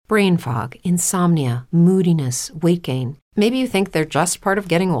brain fog, insomnia, moodiness, weight gain. Maybe you think they're just part of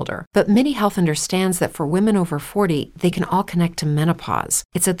getting older, but MIDI Health understands that for women over 40, they can all connect to menopause.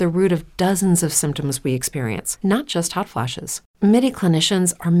 It's at the root of dozens of symptoms we experience, not just hot flashes. MIDI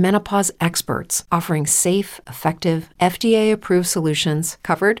clinicians are menopause experts, offering safe, effective, FDA-approved solutions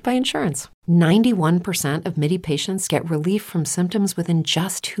covered by insurance. 91% of MIDI patients get relief from symptoms within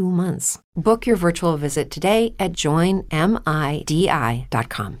just 2 months. Book your virtual visit today at joinmidi.com.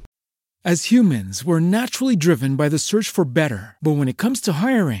 As humans, we're naturally driven by the search for better. But when it comes to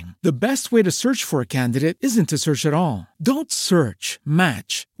hiring, the best way to search for a candidate isn't to search at all. Don't search,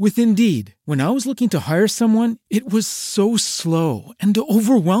 match with Indeed. When I was looking to hire someone, it was so slow and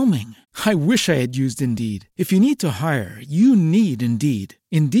overwhelming. I wish I had used Indeed. If you need to hire, you need Indeed.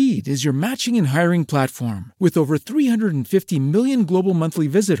 Indeed is your matching and hiring platform with over 350 million global monthly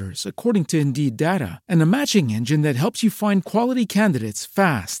visitors, according to Indeed data, and a matching engine that helps you find quality candidates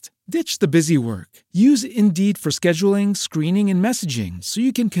fast. Ditch the busy work. Use Indeed for scheduling, screening, and messaging so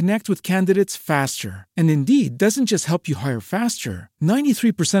you can connect with candidates faster. And Indeed doesn't just help you hire faster.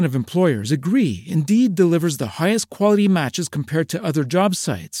 93% of employers agree Indeed delivers the highest quality matches compared to other job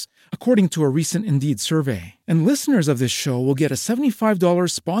sites, according to a recent Indeed survey. And listeners of this show will get a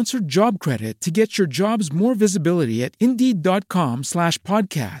 $75 sponsored job credit to get your jobs more visibility at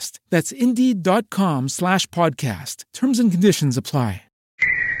Indeed.com/podcast. That's Indeed.com/podcast. Terms and conditions apply.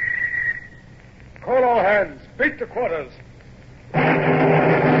 Call all hands. Beat to quarters.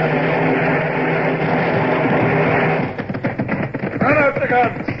 Run out the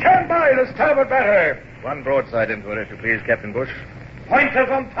guns. Stand by to starboard battery. One broadside into it, if you please, Captain Bush. Pointers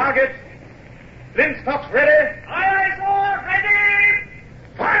on target. Linstocks ready. Aye, aye, sir. Ready.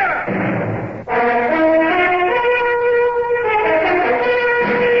 Fire!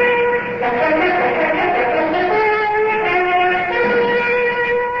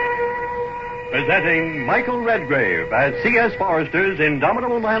 Presenting Michael Redgrave as C.S. Forrester's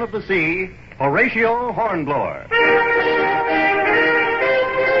Indomitable Man of the Sea, Horatio Hornblower.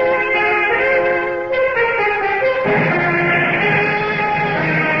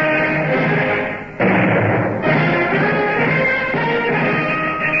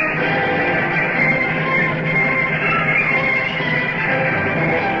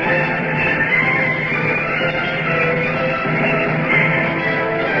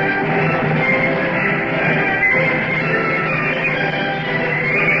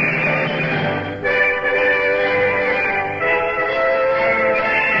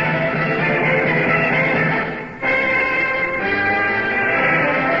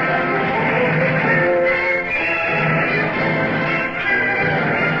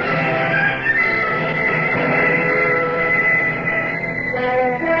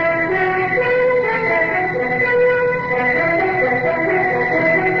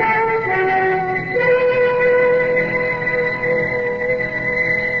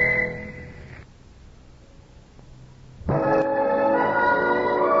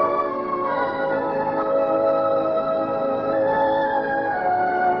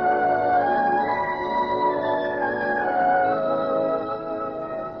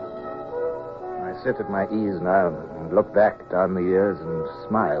 Sit at my ease now and look back down the years and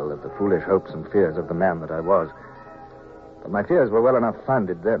smile at the foolish hopes and fears of the man that I was. But my fears were well enough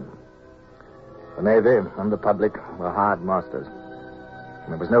founded then. The Navy and the public were hard masters.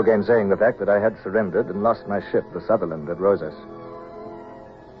 And there was no gainsaying the fact that I had surrendered and lost my ship, the Sutherland, at Rosas.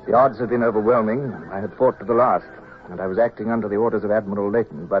 The odds had been overwhelming. I had fought to the last, and I was acting under the orders of Admiral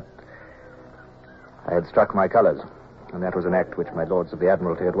Leighton, but I had struck my colors. And that was an act which my lords of the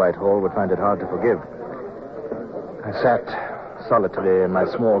Admiralty at Whitehall would find it hard to forgive. I sat solitary in my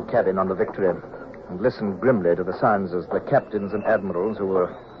small cabin on the Victory and listened grimly to the sounds as the captains and admirals who were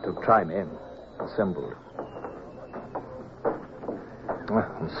to try me assembled.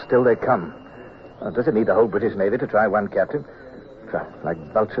 And still they come. Does it need the whole British Navy to try one captain? Like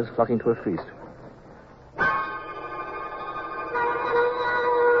vultures flocking to a feast.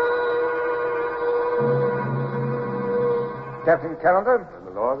 Captain Callender?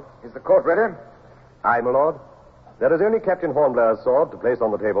 My lord. Is the court ready? Aye, my lord. There is only Captain Hornblower's sword to place on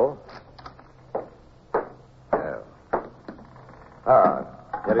the table. There.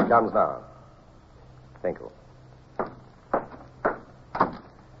 Here it comes now. Thank you.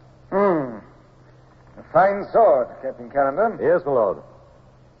 A fine sword, Captain Callender. Yes, my lord.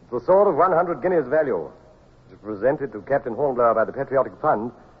 It's the sword of 100 guineas value. It was presented to Captain Hornblower by the Patriotic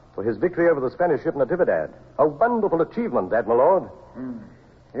Fund for his victory over the Spanish ship Natividad. A wonderful achievement, that, my lord.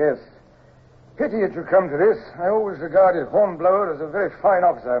 Yes. Pity it should come to this. I always regarded Hornblower as a very fine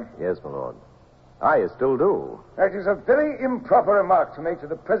officer. Yes, my lord. I still do. That is a very improper remark to make to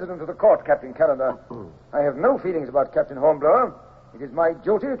the president of the court, Captain Callender. I have no feelings about Captain Hornblower. It is my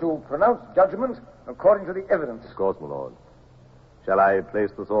duty to pronounce judgment according to the evidence. Of course, my lord. Shall I place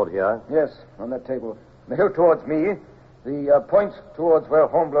the sword here? Yes, on that table. The hilt towards me, the point towards where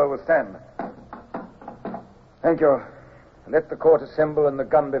Hornblower will stand. Thank you. Let the court assemble and the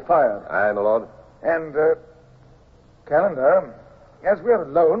gun be fired. Aye, my lord. And, Callender, as we are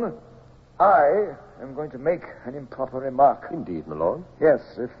alone, I am going to make an improper remark. Indeed, my lord. Yes,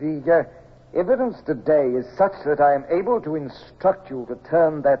 if the evidence today is such that I am able to instruct you to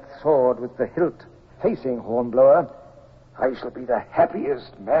turn that sword with the hilt facing Hornblower, I shall be the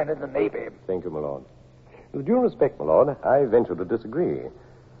happiest man in the Navy. Thank you, my lord. With due respect, my lord, I venture to disagree.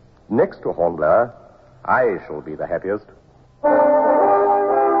 Next to Hornblower, I shall be the happiest.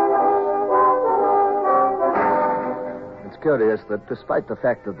 It's curious that despite the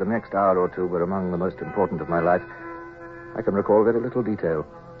fact that the next hour or two were among the most important of my life, I can recall very little detail.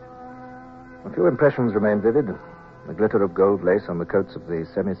 A few impressions remain vivid. The glitter of gold lace on the coats of the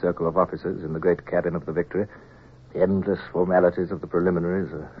semicircle of officers in the great cabin of the Victory, the endless formalities of the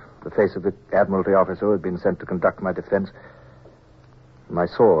preliminaries, the face of the Admiralty officer who had been sent to conduct my defense, my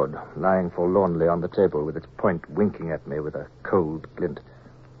sword lying forlornly on the table with its point winking at me with a cold glint.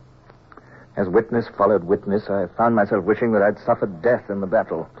 As witness followed witness, I found myself wishing that I'd suffered death in the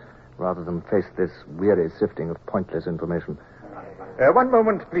battle rather than face this weary sifting of pointless information. One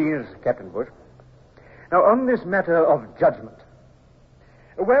moment, please, Captain Bush. Now, on this matter of judgment,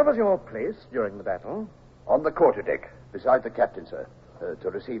 where was your place during the battle? On the quarterdeck, beside the captain, sir, to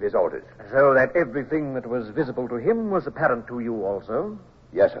receive his orders. So that everything that was visible to him was apparent to you also?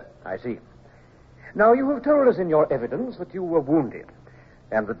 Yes, sir. I see. Now, you have told us in your evidence that you were wounded,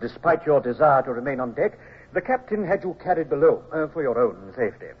 and that despite your desire to remain on deck, the captain had you carried below for your own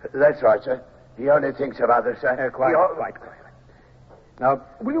safety. That's right, sir. He only thinks of others, sir. Quite. Now,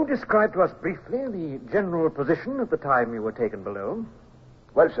 will you describe to us briefly the general position at the time you were taken below?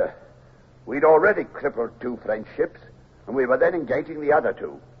 Well, sir, we'd already crippled 2 French ships, and we were then engaging the other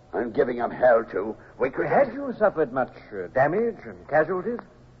 2 and giving them hell to. Had you suffered much damage and casualties?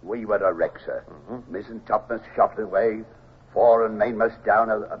 We were a wreck, sir. Mizzen topmast shot away, fore and mainmast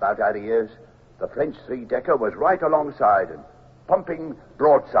down about our ears. The French 3-decker was right alongside and pumping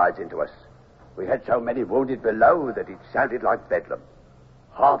broadsides into us. We had so many wounded below that it sounded like bedlam.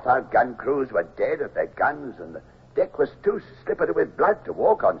 Half our gun crews were dead at their guns, and the deck was too slippery with blood to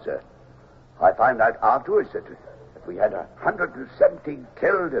walk on, sir. I found out afterwards that we had 117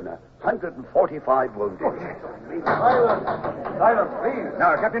 killed and 145 wounded. Silence, please.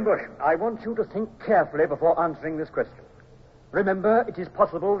 Now, Captain Bush, I want you to think carefully before answering this question. Remember, it is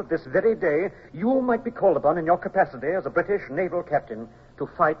possible that this very day you might be called upon in your capacity as a British naval captain to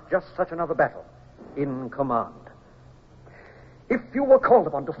fight just such another battle in command. If you were called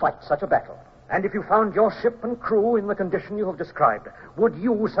upon to fight such a battle, and if you found your ship and crew in the condition you have described, would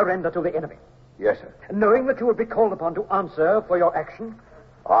you surrender to the enemy? Yes, sir. Knowing that you would be called upon to answer for your action?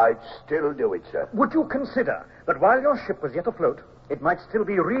 I'd still do it, sir. Would you consider that while your ship was yet afloat, it might still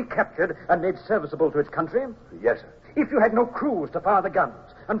be recaptured and made serviceable to its country? Yes, sir. If you had no crews to fire the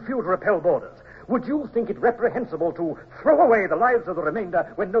guns and few to repel boarders, would you think it reprehensible to throw away the lives of the remainder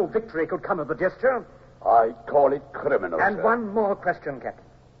when no victory could come of the gesture? I'd call it criminal, And sir. one more question, Captain.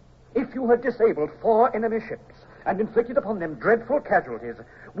 If you had disabled 4 enemy ships and inflicted upon them dreadful casualties,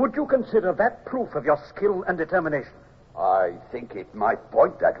 would you consider that proof of your skill and determination? I think it might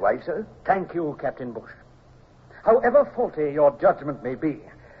point that way, sir. Thank you, Captain Bush. However faulty your judgment may be,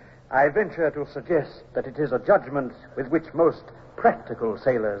 I venture to suggest that it is a judgment with which most practical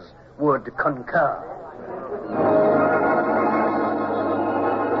sailors would concur.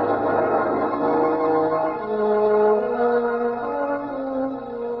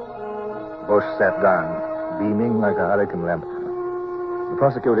 Bush sat down, beaming like a hurricane lamp. The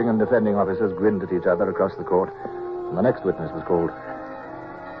prosecuting and defending officers grinned at each other across the court, and the next witness was called.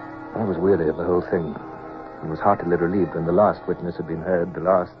 I was weary of the whole thing, and was heartily relieved when the last witness had been heard, the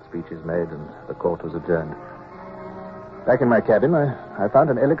last speeches made, and the court was adjourned. Back in my cabin, I found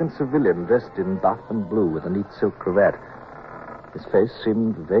an elegant civilian dressed in buff and blue with a neat silk cravat. His face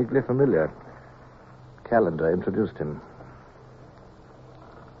seemed vaguely familiar. Callender introduced him.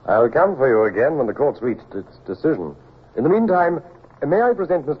 I'll come for you again when the court's reached its decision. In the meantime, may I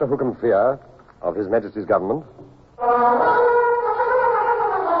present Mr. Hookham Fear of His Majesty's government?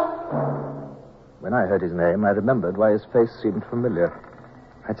 When I heard his name, I remembered why his face seemed familiar.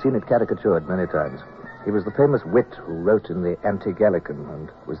 I'd seen it caricatured many times. He was the famous wit who wrote in the Anti-Gallican and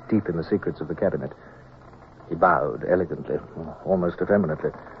was deep in the secrets of the cabinet. He bowed elegantly, almost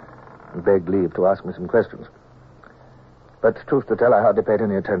effeminately. and begged leave to ask me some questions. But truth to tell, I hardly paid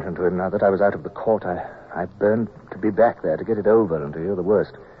any attention to him now that I was out of the court. I burned to be back there, to get it over and to hear the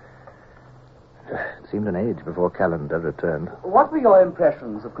worst. It seemed an age before Calendar returned. What were your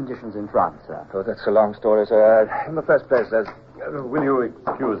impressions of conditions in France, sir? Oh, that's a long story, sir. In the first place, there's... Will you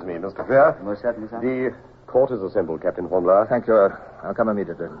excuse me, Mr. Freer? Most certainly, sir. The court is assembled, Captain Hornblower. Thank you. I'll come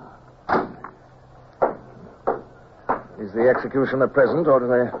immediately. Is the executioner present, or do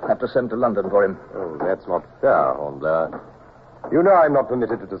they have to send to London for him? Oh, that's not fair, Hornblower. You know I'm not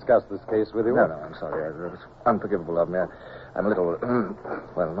permitted to discuss this case with you. No, I'm sorry. It was unforgivable of me. I'm a little...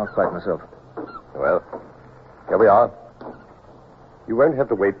 well, not quite myself. Well, here we are. You won't have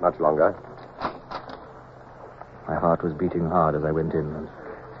to wait much longer. My heart was beating hard as I went in, and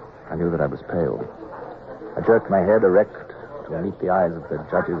I knew that I was pale. I jerked my head erect to meet the eyes of the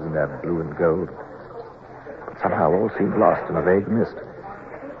judges in their blue and gold. But somehow all seemed lost in a vague mist.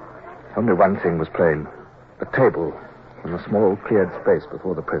 Only one thing was plain. The table and the small cleared space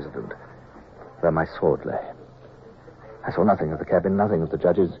before the president, where my sword lay. I saw nothing of the cabin, nothing of the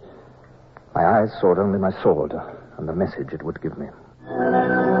judges. My eyes sought only my sword and the message it would give me.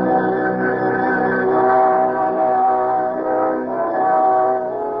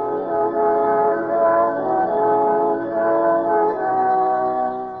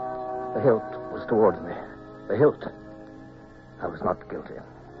 The hilt was towards me. The hilt. I was not guilty.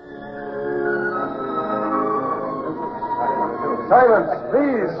 Silence,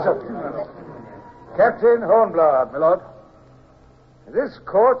 please. Captain Hornblower, my lord. This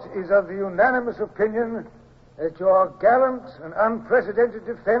court is of the unanimous opinion that your gallant and unprecedented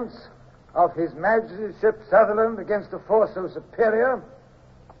defense of His Majesty's ship Sutherland against a force so superior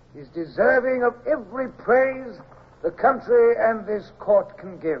is deserving of every praise the country and this court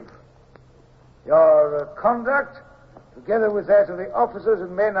can give. Your conduct, together with that of the officers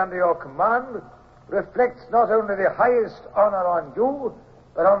and men under your command, reflects not only the highest honor on you,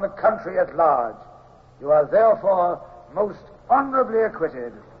 but on the country at large. You are therefore most honorably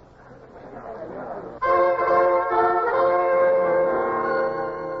acquitted.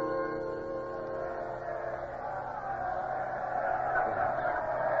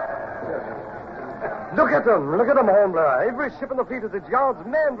 Look at them, Hornblower. Every ship in the fleet is at yards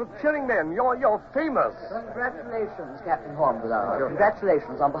manned with cheering men. You're famous. Congratulations, Captain Hornblower.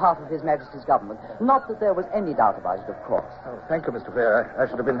 Congratulations on behalf of His Majesty's government. Not that there was any doubt about it, of course. Oh, thank you, Mr. Freer. I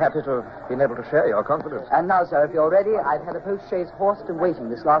should have been happy to have been able to share your confidence. And now, sir, if you're ready, I've had a post-chaise horsed and waiting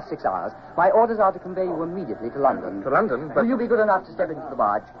this last 6 hours. My orders are to convey you immediately to London. To London? But... Will you be good enough to step into the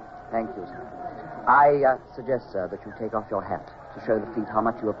barge? Thank you, sir. I suggest, sir, that you take off your hat to show the fleet how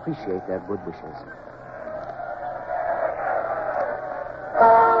much you appreciate their good wishes.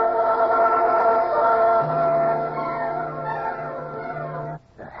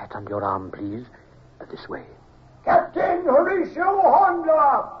 Hat under your arm, please. This way. Captain Horatio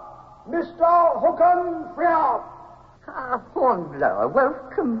Hornblower, Mr. Håkon Freer. Ah, Hornblower,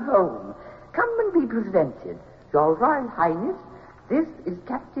 welcome home. Come and be presented. Your Royal Highness, this is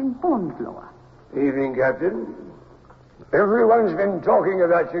Captain Hornblower. Evening, Captain. Everyone's been talking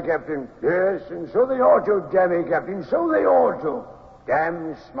about you, Captain. Yes, and so they ought to, damn Captain, so they ought to.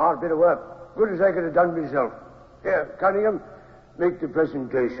 Damn smart bit of work. Good as I could have done myself. Here, Cunningham, make the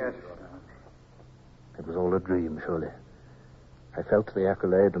presentation. It was all a dream, surely. I felt the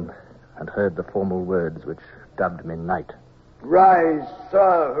accolade and heard the formal words which dubbed me knight. Rise,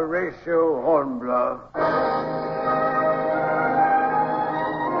 Sir Horatio Hornblower.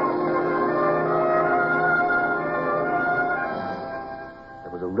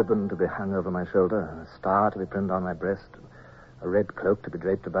 There was a ribbon to be hung over my shoulder, a star to be pinned on my breast, a red cloak to be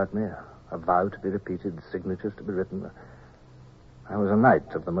draped about me, a vow to be repeated, signatures to be written. I was a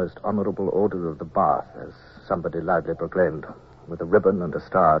knight of the most honorable order of the Bath, as somebody loudly proclaimed, with a ribbon and a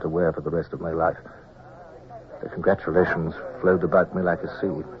star to wear for the rest of my life. The congratulations flowed about me like a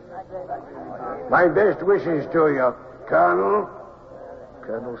sea. My best wishes to you, Colonel.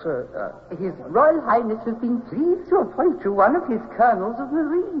 Colonel, sir. His Royal Highness has been pleased to appoint you one of his colonels of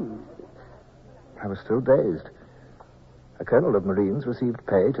Marines. I was still dazed. A colonel of Marines received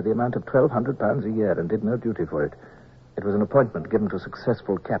pay to the amount of £1,200 a year and did no duty for it. It was an appointment given to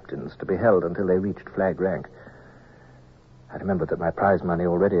successful captains to be held until they reached flag rank. I remembered that my prize money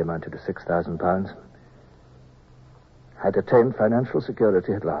already amounted to £6,000. I'd attained financial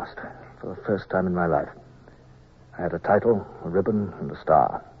security at last, for the first time in my life. I had a title, a ribbon, and a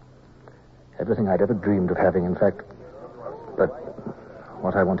star. Everything I'd ever dreamed of having, in fact. But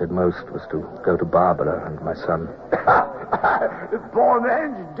what I wanted most was to go to Barbara and my son. The poor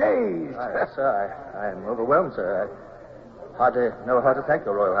man's dazed. Sir, I am overwhelmed, sir. Hardly know how to thank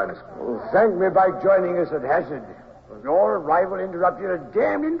your Royal Highness. Well, thank me by joining us at hazard. Your arrival interrupted a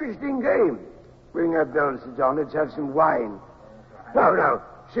damned interesting game. Ring that bell, Sir John. Let's have some wine. Now,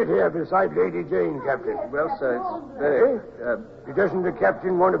 sit here beside Lady Jane, Captain. Well, sir, it's very... Doesn't the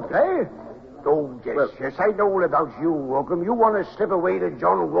captain want to play? Oh, yes, I know all about you, Welcome. You want to slip away to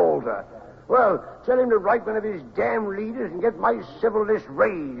John Walter. Well, tell him to write one of his damn leaders and get my civil list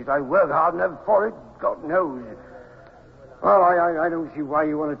raised. I work hard enough for it, God knows. Well, I don't see why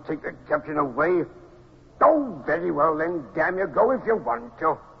you want to take the captain away. Oh, very well then, damn you, go if you want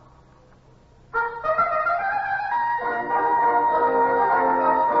to.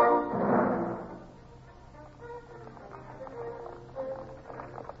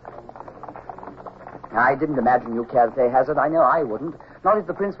 I didn't imagine you cared to play hazard. I know I wouldn't. Not if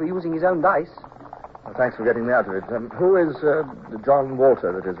the prince were using his own dice. Well, thanks for getting me out of it. Who is John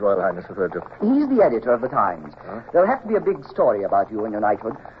Walter that His Royal Highness referred to? He's the editor of the Times. Huh? There'll have to be a big story about you and your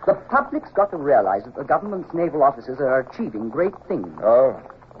knighthood. The public's got to realize that the government's naval officers are achieving great things. Oh,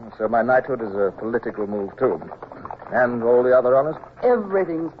 so my knighthood is a political move, too. And all the other honors?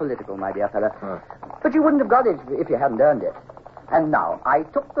 Everything's political, my dear fellow. Huh. But you wouldn't have got it if you hadn't earned it. And now, I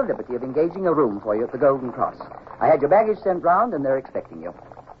took the liberty of engaging a room for you at the Golden Cross. I had your baggage sent round, and they're expecting you.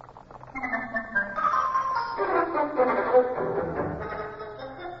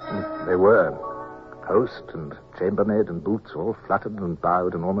 They were. Host and chambermaid and boots all fluttered and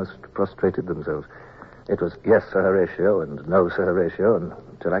bowed and almost prostrated themselves. It was yes, Sir Horatio, and no, Sir Horatio,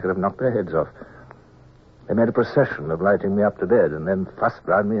 until I could have knocked their heads off. They made a procession of lighting me up to bed and then fussed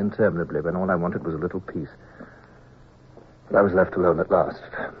round me interminably when all I wanted was a little peace. But I was left alone at last,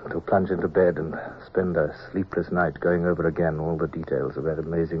 to plunge into bed and spend a sleepless night going over again all the details of that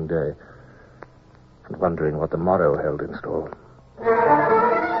amazing day and wondering what the morrow held in store.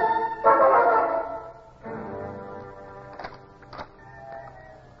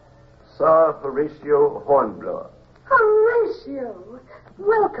 Sir Horatio Hornblower. Horatio,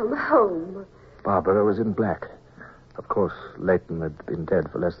 welcome home. Barbara was in black. Of course, Leighton had been dead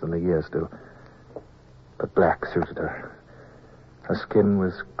for less than a year still. But black suited her. Her skin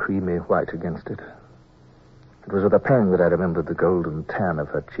was creamy white against it. It was with a pang that I remembered the golden tan of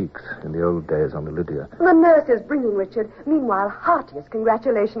her cheeks in the old days on the Lydia. The nurse is bringing Richard. Meanwhile, heartiest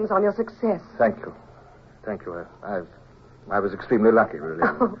congratulations on your success. Thank you. Thank you. I was extremely lucky, really.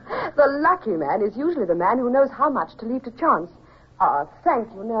 Oh, the lucky man is usually the man who knows how much to leave to chance. Thank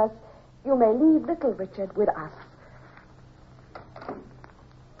you, nurse. You may leave little Richard with us.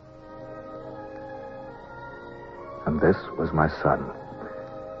 And this was my son.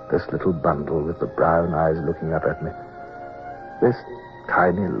 This little bundle with the brown eyes looking up at me. This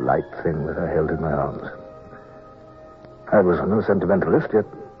tiny, light thing that I held in my arms. I was no sentimentalist, yet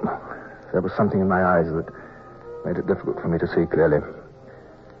there was something in my eyes that made it difficult for me to see clearly.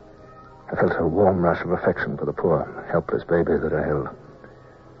 I felt a warm rush of affection for the poor, helpless baby that I held.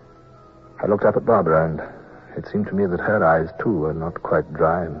 I looked up at Barbara, and it seemed to me that her eyes, too, were not quite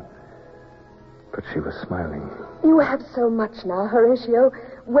dry, but she was smiling. You have so much now, Horatio.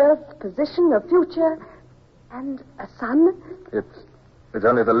 Wealth, position, a future, and a son. It's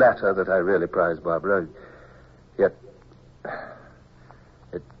only the latter that I really prize, Barbara. Yet,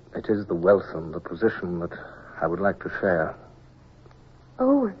 it is the wealth and the position that I would like to share.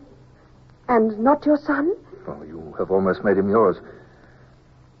 Oh, and not your son? Oh, you have almost made him yours.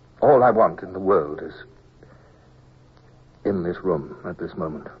 All I want in the world is in this room at this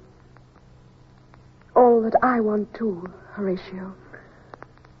moment. All that I want, too, Horatio.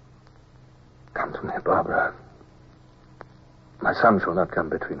 Come to me, Barbara. My son shall not come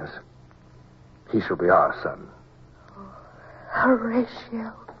between us. He shall be our son. Oh,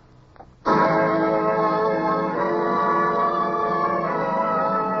 Horatio.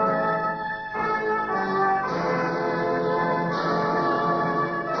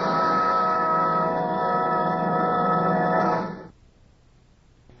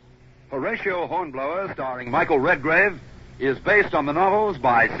 Horatio Hornblower, starring Michael Redgrave, is based on the novels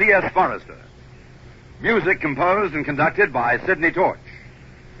by C.S. Forrester. Music composed and conducted by Sidney Torch.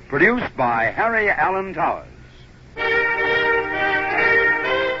 Produced by Harry Allen Towers.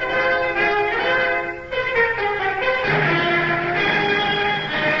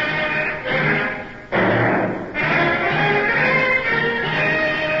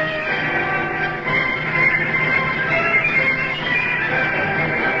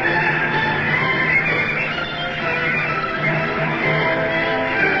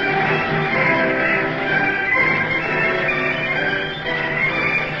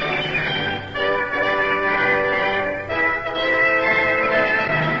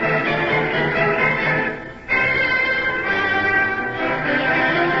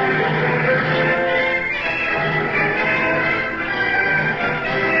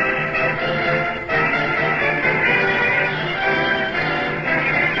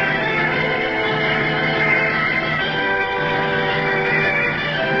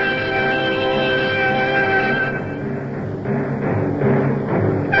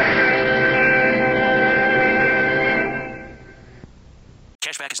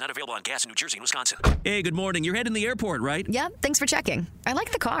 on gas in New Jersey and Wisconsin. Hey, good morning. You're heading to the airport, right? Yep, thanks for checking. I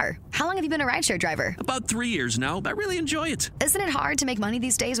like the car. How long have you been a rideshare driver? About 3 years now. I really enjoy it. Isn't it hard to make money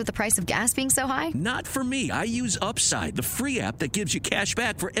these days with the price of gas being so high? Not for me. I use Upside, the free app that gives you cash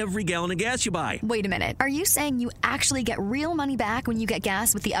back for every gallon of gas you buy. Wait a minute. Are you saying you actually get real money back when you get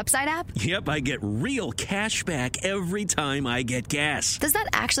gas with the Upside app? Yep, I get real cash back every time I get gas. Does that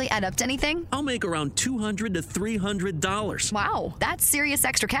actually add up to anything? I'll make around $200 to $300. Wow, that's serious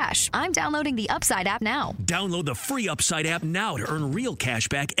extra cash. I'm downloading the Upside app now. Download the free Upside app now to earn real cash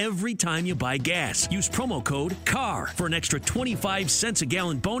back every time you buy gas. Use promo code CAR for an extra 25 cents a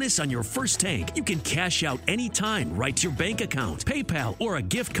gallon bonus on your first tank. You can cash out anytime right to your bank account, PayPal, or a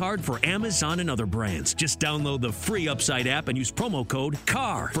gift card for Amazon and other brands. Just download the free Upside app and use promo code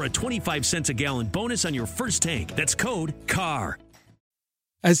CAR for a 25 cents a gallon bonus on your first tank. That's code CAR.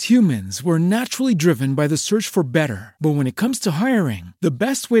 As humans, we're naturally driven by the search for better. But when it comes to hiring, the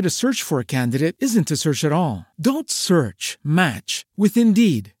best way to search for a candidate isn't to search at all. Don't search, match with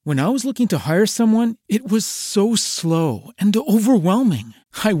Indeed. When I was looking to hire someone, it was so slow and overwhelming.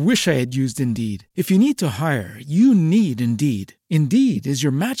 I wish I had used Indeed. If you need to hire, you need Indeed. Indeed is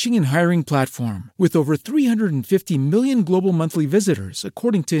your matching and hiring platform with over 350 million global monthly visitors,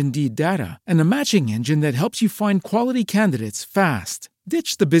 according to Indeed data, and a matching engine that helps you find quality candidates fast.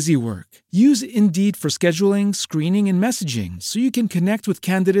 Ditch the busy work. Use Indeed for scheduling, screening, and messaging so you can connect with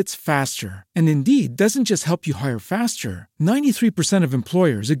candidates faster. And Indeed doesn't just help you hire faster. 93% of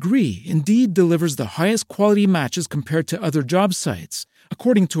employers agree Indeed delivers the highest quality matches compared to other job sites,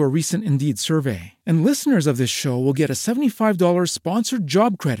 according to a recent Indeed survey. And listeners of this show will get a $75 sponsored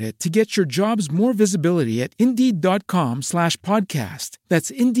job credit to get your jobs more visibility at Indeed.com/podcast. That's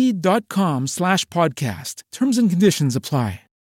Indeed.com/podcast. Terms and conditions apply.